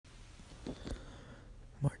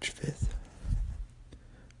March 5th.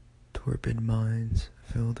 Torpid minds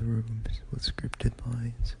fill the rooms with scripted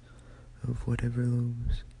lines of whatever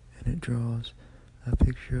looms, and it draws a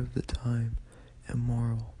picture of the time,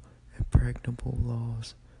 immoral, impregnable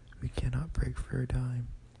laws we cannot break for a dime.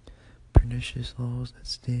 Pernicious laws that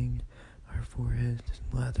sting our foreheads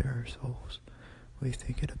and lather our souls. We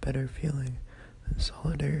think it a better feeling than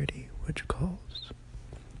solidarity, which calls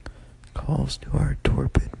to our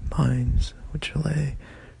torpid minds, which lay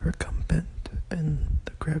recumbent in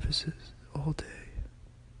the crevices all day.